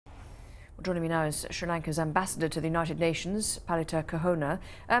Joining me now is Sri Lanka's ambassador to the United Nations, Palitha Kohona.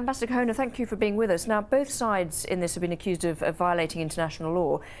 Ambassador Kohona, thank you for being with us. Now, both sides in this have been accused of violating international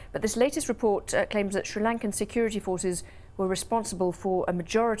law, but this latest report claims that Sri Lankan security forces were responsible for a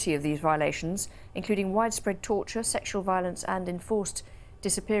majority of these violations, including widespread torture, sexual violence and enforced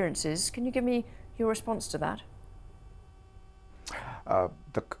disappearances. Can you give me your response to that?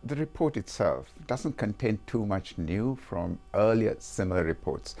 The report itself doesn't contain too much new from earlier similar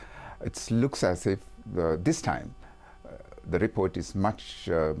reports. It looks as if this time the report is much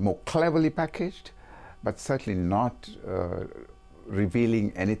more cleverly packaged, but certainly not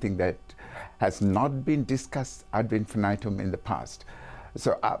revealing anything that has not been discussed ad infinitum in the past.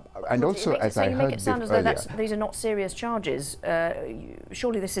 So, and also, as I heard you make it sound as though earlier, these are not serious charges.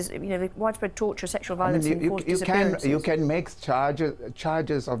 Surely this is, the widespread torture, sexual violence, and enforced disappearances. You can make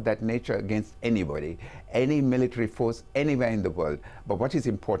charges of that nature against anybody, any military force, anywhere in the world. But what is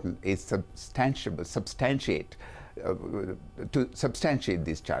important is to substantiate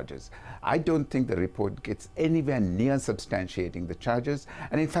these charges. I don't think the report gets anywhere near substantiating the charges.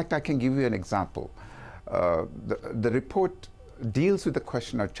 And in fact, I can give you an example. The report deals with the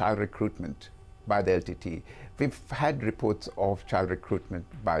question of child recruitment by the LTT. We've had reports of child recruitment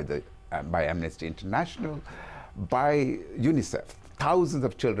by Amnesty International, by UNICEF. Thousands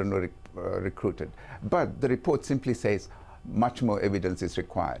of children were recruited. But the report simply says much more evidence is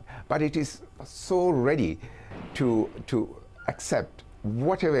required. But it is so ready to accept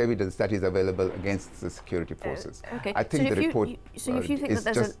whatever evidence that is available against the security forces. Okay. I think the report So if you think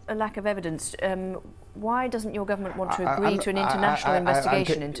that there's a lack of evidence, why doesn't your government want to agree to an international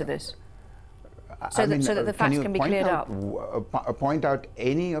investigation into this? So that the facts can be cleared up? Point out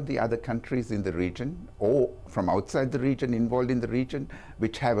any of the other countries in the region or from outside the region, involved in the region,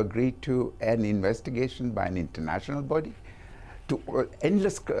 which have agreed to an investigation by an international body, to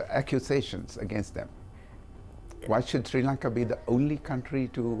endless accusations against them. Why should Sri Lanka be the only country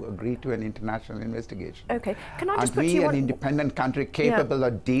to agree to an international investigation? Okay, can I just put to you an independent country capable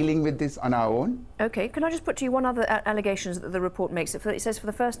of dealing with this on our own? Okay, can I just put to you one other allegation that the report makes? It says for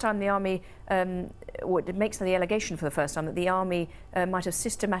the first time the army, or it makes the allegation for the first time that the army might have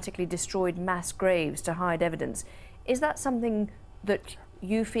systematically destroyed mass graves to hide evidence. Is that something that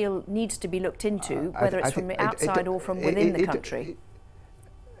you feel needs to be looked into, whether it's from outside or from within the country?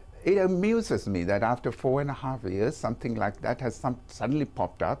 It amuses me that after 4.5 years, something like that has suddenly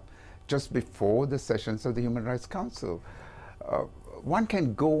popped up just before the sessions of the Human Rights Council. One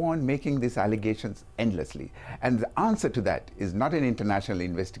can go on making these allegations endlessly. And the answer to that is not an international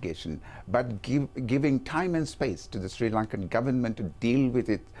investigation, but giving time and space to the Sri Lankan government to deal with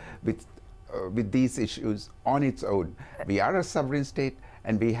it, with these issues on its own. We are a sovereign state,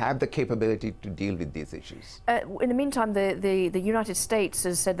 and we have the capability to deal with these issues. In the meantime, the United States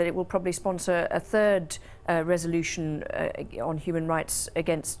has said that it will probably sponsor a third resolution on human rights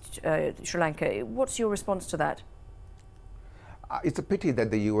against Sri Lanka. What's your response to that? It's a pity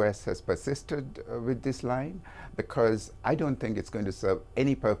that the US has persisted with this line, because I don't think it's going to serve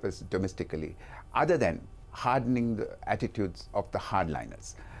any purpose domestically, other than hardening the attitudes of the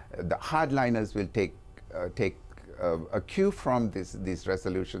hardliners. The hardliners will take a cue from these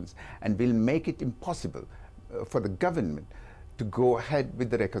resolutions and will make it impossible for the government to go ahead with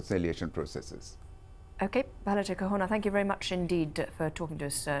the reconciliation processes. Okay, Palitha Kohona, thank you very much indeed for talking to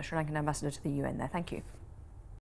us, Sri Lankan ambassador to the UN there. Thank you.